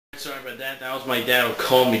Sorry about that. That was my dad who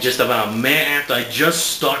called me just about a minute after I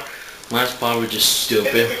just start. Last part was just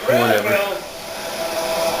stupid. Whatever.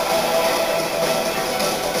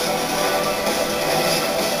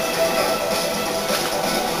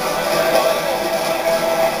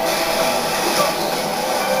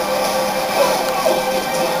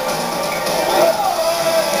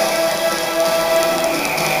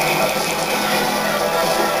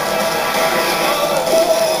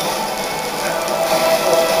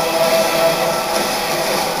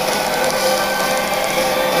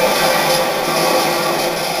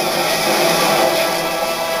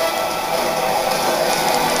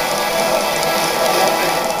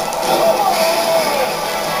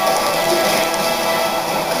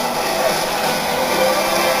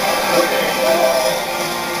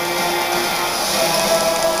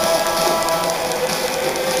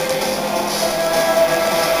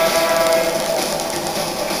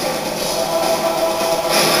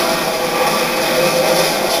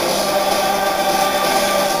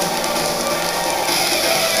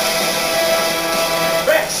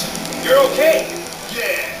 Okay?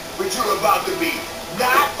 Yeah, but you're about to be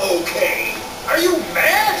not okay. Are you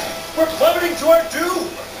mad? We're plummeting to our doom.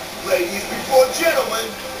 Ladies before gentlemen.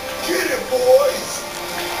 Get it, boys.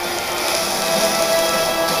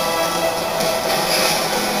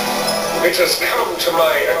 It has come to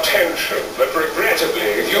my attention that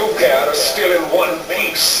regrettably you pair are still in one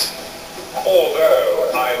piece.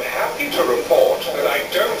 Although I'm happy to report that I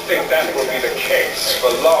don't think that will be the case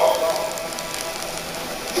for long.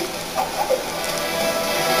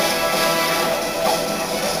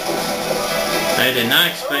 I did not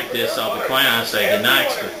expect this, I'll be quite honest, I did not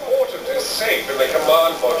expect it. Important is safe in the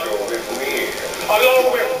command module with me,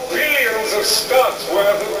 along with billions of studs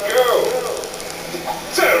worth of gold.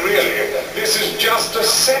 So really, this is just a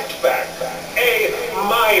setback, a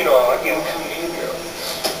minor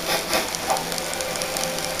inconvenience.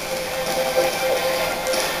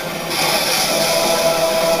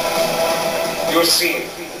 You see,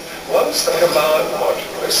 once the command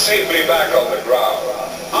module is safely back on the ground,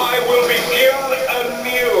 I will begin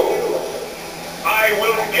anew. I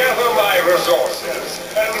will gather my resources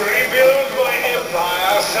and rebuild my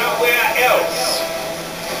empire somewhere else.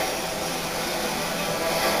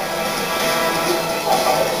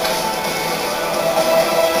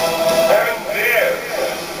 And then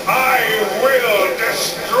I will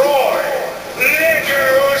destroy Lego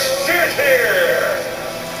City!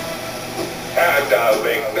 And I'll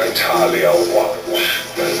make Natalia watch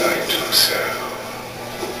as I do so.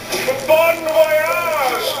 Bon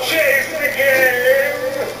voyage, chase again!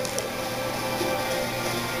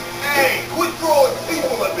 Hey, quit throwing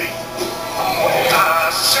people at me.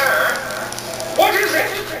 Sir? What is it?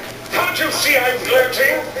 Can't you see I'm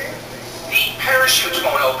gloating? The parachutes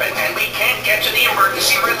won't open, and we can't get to the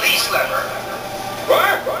emergency release lever.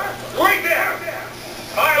 What? Wait there!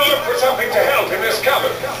 I'll look for something to help in this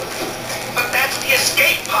cupboard. But that's the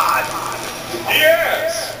escape pod.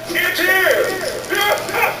 Yes, it is!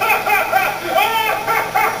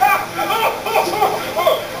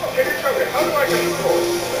 Can you tell me, how do I get across?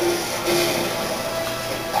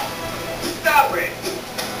 Stop it.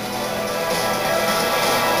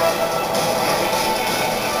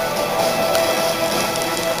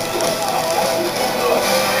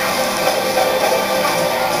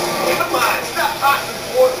 Come on, stop tossing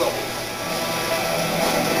portals.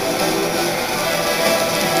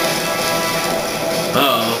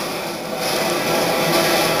 Uh-oh.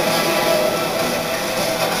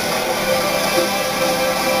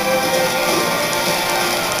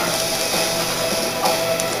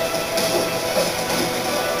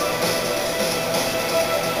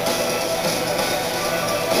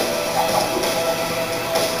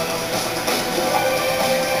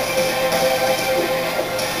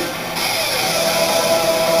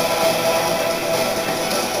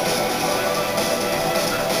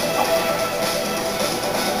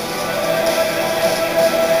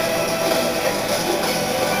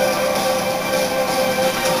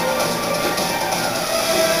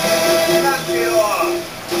 Knock it off.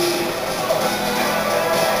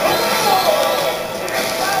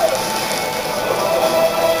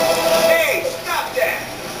 Hey, stop that.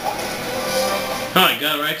 Oh, I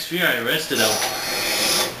got Rex Fear, I arrested him.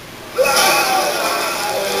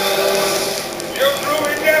 You've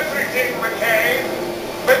ruined everything, McCain.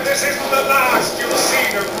 But this isn't the last you've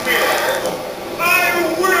seen of me. I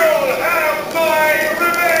will have my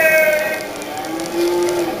revenge!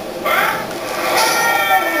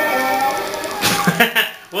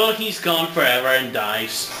 Well, he's gone forever and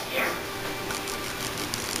dies.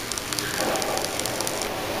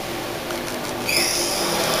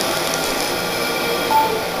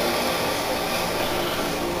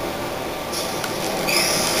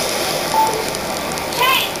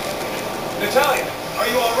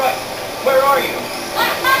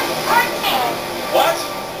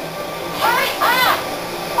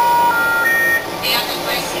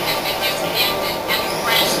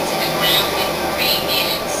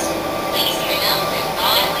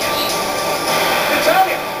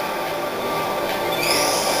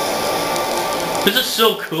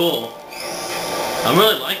 so cool. I'm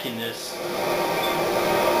really liking this.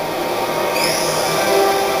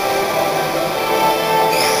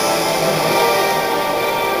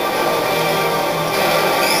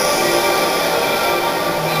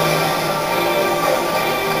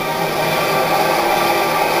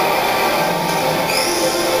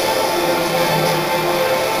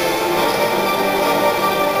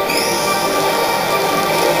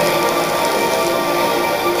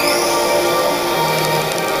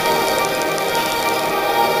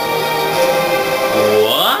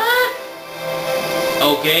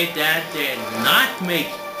 Okay, that did not make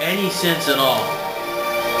any sense at all.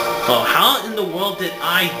 Oh, how in the world did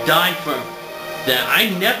I die from that? I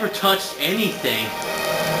never touched anything.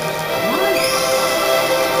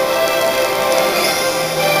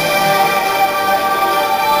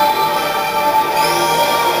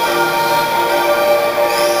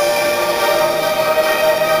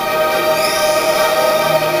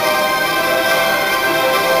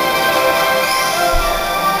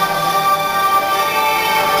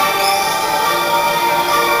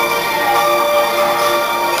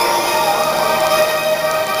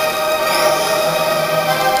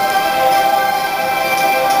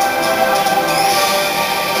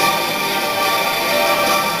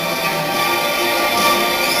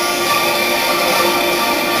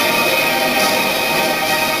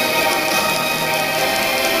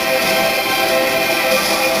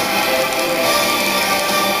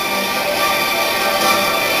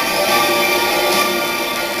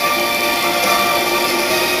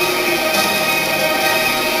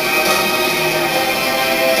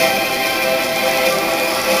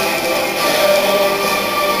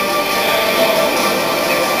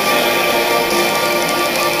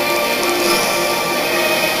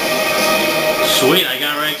 Sweet, I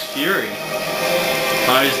got Rex Fury.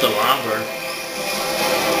 Probably the robber.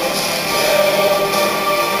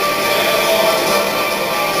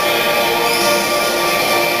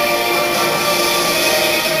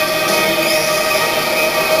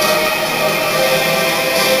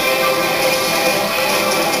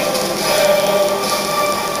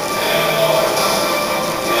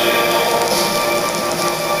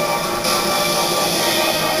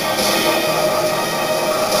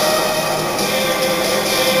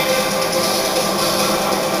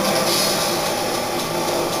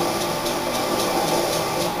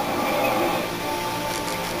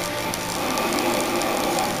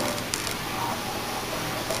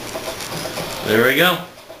 There we go.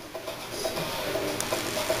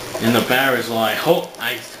 In the barrels, well, I hope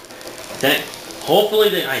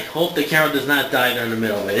the camera does not die during the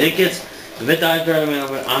middle of it. If it dies during the middle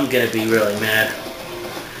of it, I'm gonna be really mad.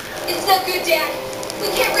 It's no good, Dad. We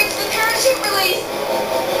can't reach the parachute release.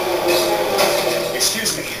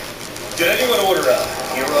 Excuse me. Did anyone order a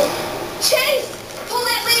hero? Chase, pull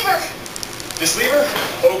that lever. This lever?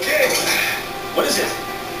 Okay. What is it?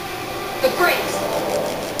 The brakes.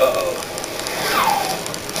 Uh-oh.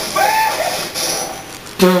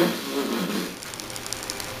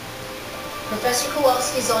 Professor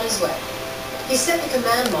Kowalski's on his way. He said the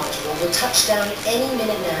command module will touch down any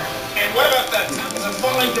minute now. And what about the tons of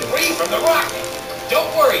falling debris from the rocket?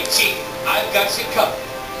 Don't worry, Chief. I've got you covered.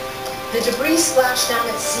 The debris splashed down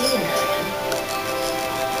at sea, Marion.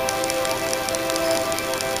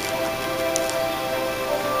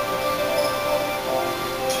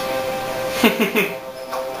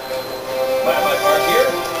 Mind if I park here?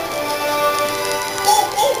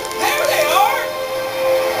 Oh, there they are!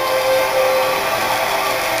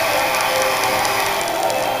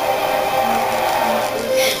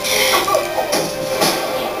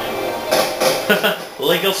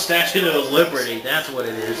 Lego Statue of Liberty, that's what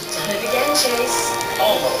it is. Done it again, Chase.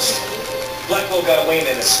 Almost. Blackwell got away in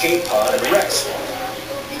an escape pod and Rex.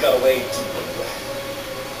 He got away to...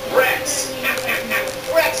 Rex!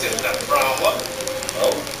 Rex is the problem.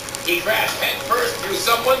 Oh? He crashed headfirst through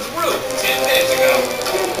someone's roof 10 minutes ago.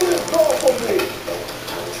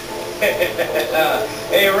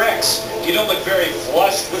 Hey, Rex, you don't look very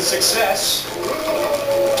flushed with success.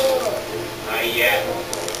 Yeah.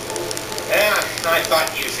 I thought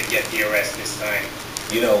you should get the arrest this time.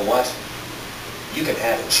 You know what? You can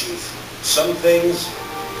have it, Chief. Some things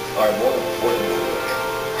are more important than work.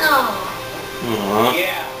 Oh.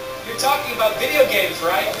 Yeah. You're talking about video games,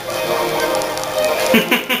 right?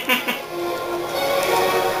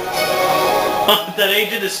 That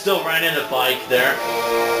agent is still riding a bike there.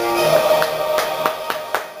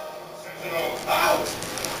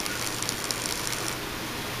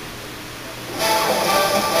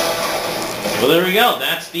 Well, there we go.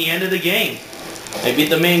 That's the end of the game. I beat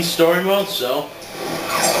the main story mode, so...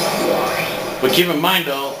 But keep in mind,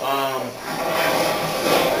 though,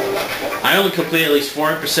 I only completed at least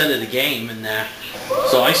 40% of the game in that.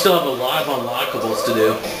 So I still have a lot of unlockables to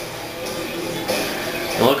do.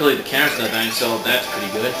 And luckily the camera's not dying, so that's pretty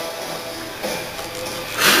good.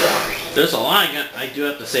 There's a lot I do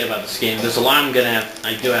have to say about this game. There's a lot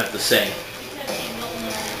I do have to say.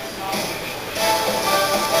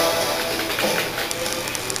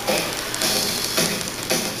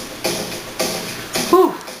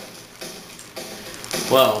 Whew.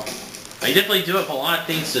 Well, I definitely do have a lot of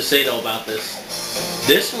things to say though about this.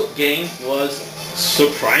 This game was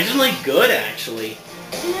surprisingly good actually.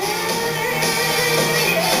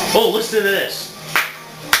 Oh, listen to this.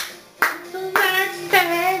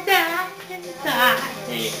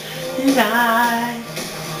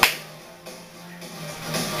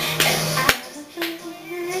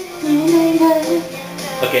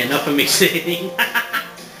 Okay, enough of me singing.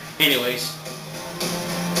 Anyways.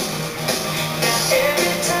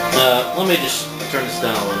 Let me just turn this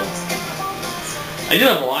down a little. I do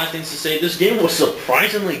have a lot of things to say. This game was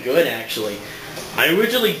surprisingly good, actually. I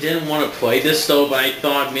originally didn't want to play this, though, but I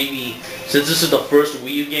thought maybe, since this is the first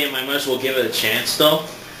Wii U game, I might as well give it a chance, though.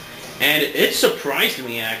 And it surprised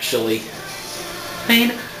me, actually.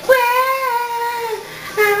 I'm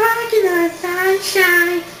walking on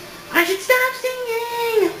sunshine. I should stop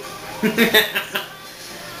singing.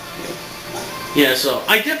 Yeah, so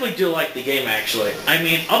I definitely do like the game, actually. I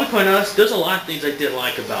mean, I'll be quite honest, there's a lot of things I did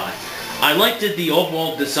like about it. I liked the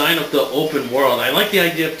overall design of the open world. I like the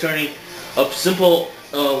idea of turning a simple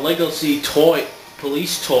Lego City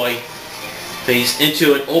police toy base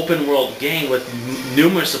into an open world game with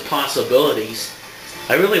numerous possibilities.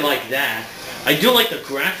 I really like that. I do like the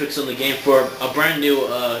graphics on the game for a brand new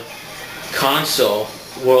console.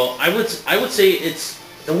 Well, I would say it's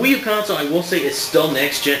the Wii U console. I will say it's still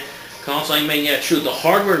next gen console. I mean, yeah, true. The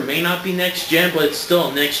hardware may not be next gen, but it's still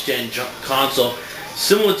a next gen console.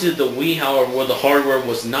 Similar to the Wii, however, where the hardware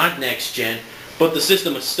was not next gen, but the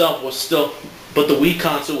system itself was still. But the Wii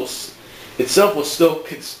console itself was still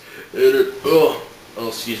considered.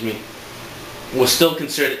 Was still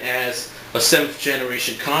considered as a 7th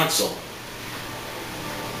generation console.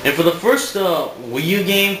 And for the first Wii U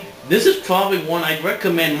game, this is probably one I'd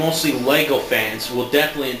recommend mostly Lego fans will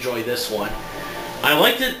definitely enjoy this one. I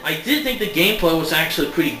liked it. I did think the gameplay was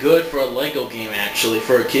actually pretty good for a Lego game, actually.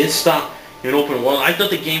 For a kid's style in open world, I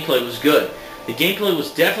thought the gameplay was good. The gameplay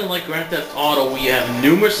was definitely like Grand Theft Auto, where you have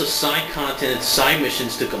numerous side content and side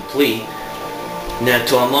missions to complete, and then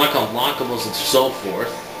to unlock unlockables and so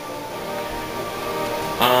forth.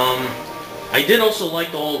 I did also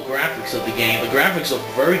like the whole graphics of the game. The graphics are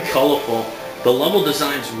very colorful. The level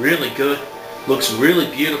design's really good. Looks really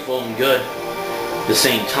beautiful and good at the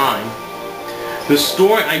same time. The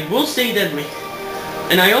story, I will say that,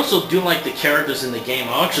 and I also do like the characters in the game.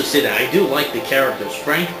 I'll actually say that I do like the characters.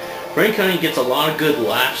 Frank Cunningham gets a lot of good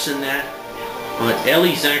laughs in that. But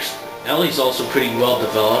Ellie's also pretty well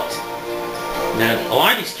developed. Now, a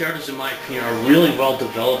lot of these characters, in my opinion, are really well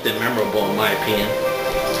developed and memorable, in my opinion.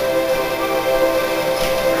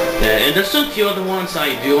 And there's some few other ones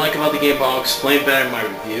I do like about the game, but I'll explain better in my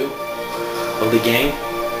review of the game.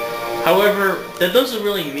 However, that doesn't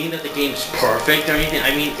really mean that the game's perfect or anything.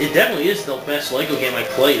 I mean, it definitely is the best Lego game I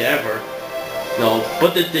played ever. No,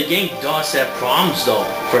 but the game does have problems, though.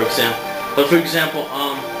 For example,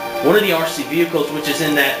 one of the RC vehicles, which is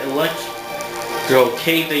in that electro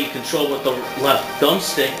cave that you control with the left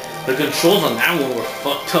thumbstick, the controls on that one were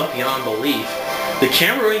fucked up beyond belief. The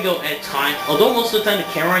camera angle at times, although most of the time the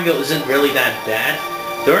camera angle isn't really that bad,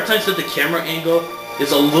 there are times that the camera angle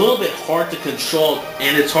is a little bit hard to control,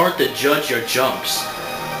 and it's hard to judge your jumps.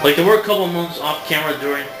 Like, there were a couple moments off camera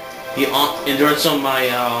during some of my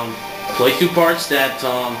playthrough parts that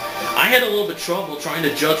I had a little bit of trouble trying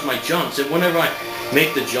to judge my jumps, and whenever I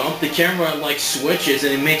make the jump, the camera like switches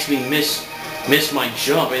and it makes me miss my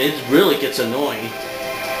jump, and it really gets annoying.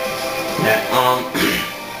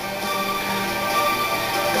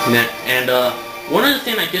 One other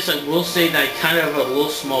thing I guess I will say that I kind of have a little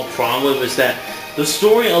small problem with is that the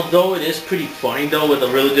story, although it is pretty funny though, with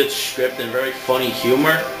a really good script and very funny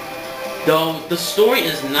humor, though the story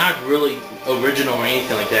is not really original or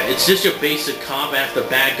anything like that. It's just your basic cop after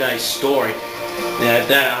bad guy story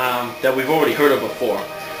that we've already heard of before.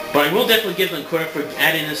 But I will definitely give them credit for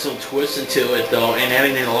adding in some twists into it though, and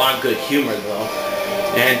adding in a lot of good humor though.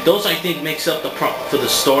 And those I think makes up for the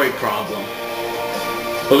story problem.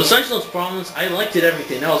 But besides those problems, I liked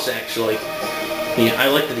everything else actually. Yeah, I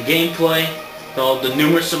liked the gameplay, the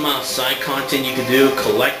numerous amount of side content you can do,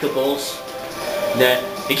 collectibles. And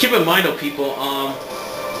keep in mind though, people,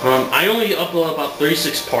 I only uploaded about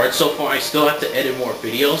 36 parts so far. I still have to edit more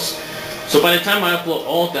videos. So by the time I upload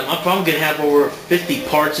all of them, I'm probably going to have over 50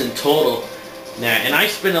 parts in total. Now, and I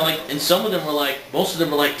spent and some of them were most of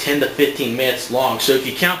them were 10 to 15 minutes long. So if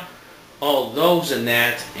you count all those in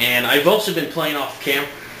that, and I've also been playing off camera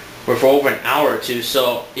for over an hour or two.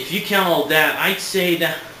 So if you count all that, I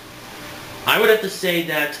would have to say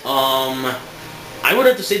that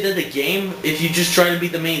the game, if you just try to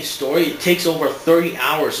beat the main story, it takes over 30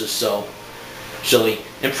 hours or so. Actually,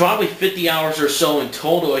 and probably 50 hours or so in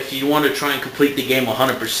total if you want to try and complete the game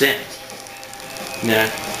 100%. Nah.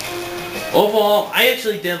 Overall, I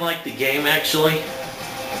actually did like the game, actually.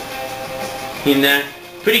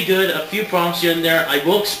 Pretty good. A few problems here and there. I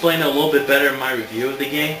will explain it a little bit better in my review of the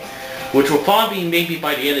game, which will probably maybe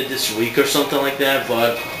by the end of this week or something like that,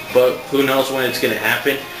 but who knows when it's going to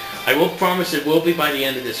happen. I will promise it will be by the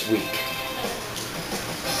end of this week.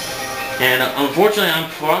 And unfortunately, I'm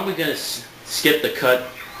probably going to skip the cut.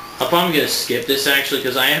 I'm probably going to skip this actually,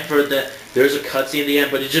 because I have heard that there's a cutscene at the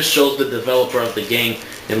end, but it just shows the developer of the game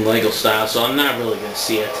in Lego style, so I'm not really going to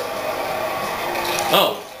see it.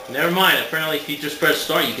 Oh, never mind. Apparently, if you just press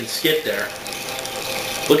start, you can skip there.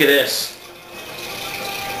 Look at this.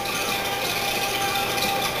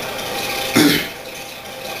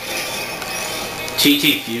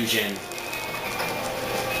 TT Fusion.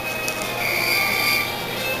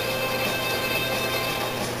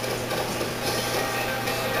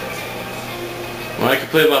 Well, I could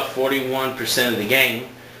play about 41% of the game,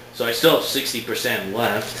 so I still have 60%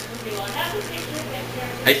 left.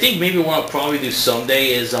 I think maybe what I'll probably do someday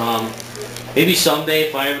is, maybe someday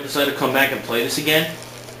if I ever decide to come back and play this again,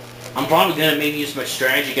 I'm probably going to maybe use my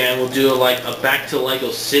strategy guide and we'll do a back to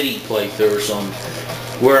Lego City playthrough or something,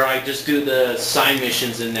 where I just do the side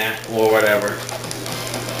missions in that or whatever.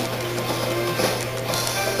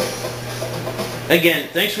 Again,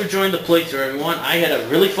 thanks for joining the playthrough, everyone. I had a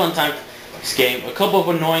really fun time with this game. A couple of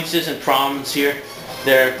annoyances and problems here.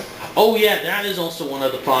 Oh yeah, that is also one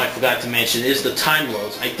other problem I forgot to mention, is the time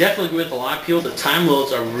loads. I definitely agree with a lot of people. The time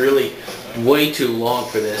loads are really way too long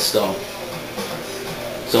for this, though.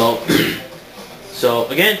 So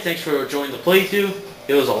again, thanks for joining the playthrough.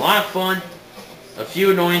 It was a lot of fun. A few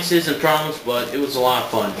annoyances and problems, but it was a lot of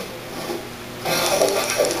fun.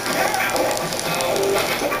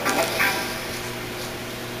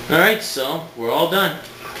 Alright, so we're all done.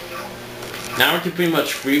 Now we can pretty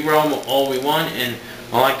much free roam all we want and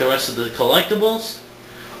unlock the rest of the collectibles.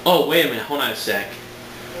 Oh, wait a minute, hold on a sec.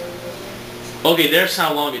 Okay, there's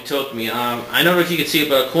how long it took me. I don't know if you can see it,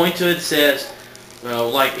 but according to it says,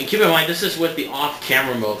 well, and keep in mind, this is with the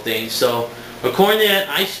off-camera mode thing, so according to that,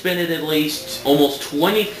 I spent it at least almost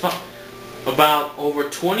 24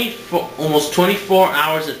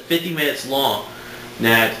 hours and 50 minutes long.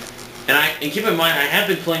 And keep in mind, I have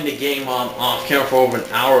been playing the game off-camera for over an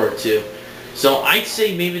hour or two. So I'd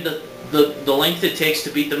say maybe the length it takes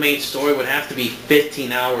to beat the main story would have to be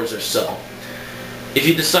 15 hours or so. If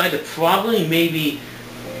you decide to probably maybe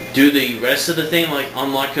do the rest of the thing, like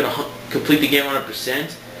unlock it, complete the game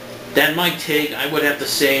 100%, that might take, I would have to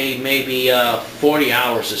say, maybe 40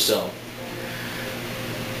 hours or so.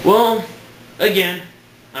 Well, again,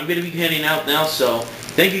 I'm going to be heading out now, so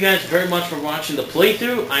thank you guys very much for watching the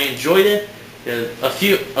playthrough. I enjoyed it. A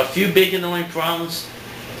few big annoying problems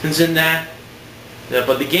in that. Yeah,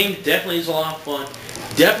 but the game definitely is a lot of fun.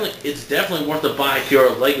 It's definitely worth a buy if you're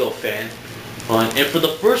a Lego fan. And for the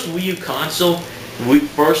first Wii U console,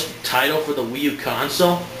 first title for the Wii U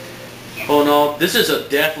console, oh no, this is a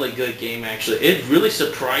definitely good game actually. It really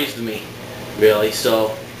surprised me, really.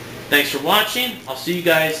 So, thanks for watching. I'll see you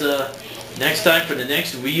guys next time for the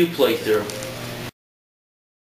next Wii U playthrough.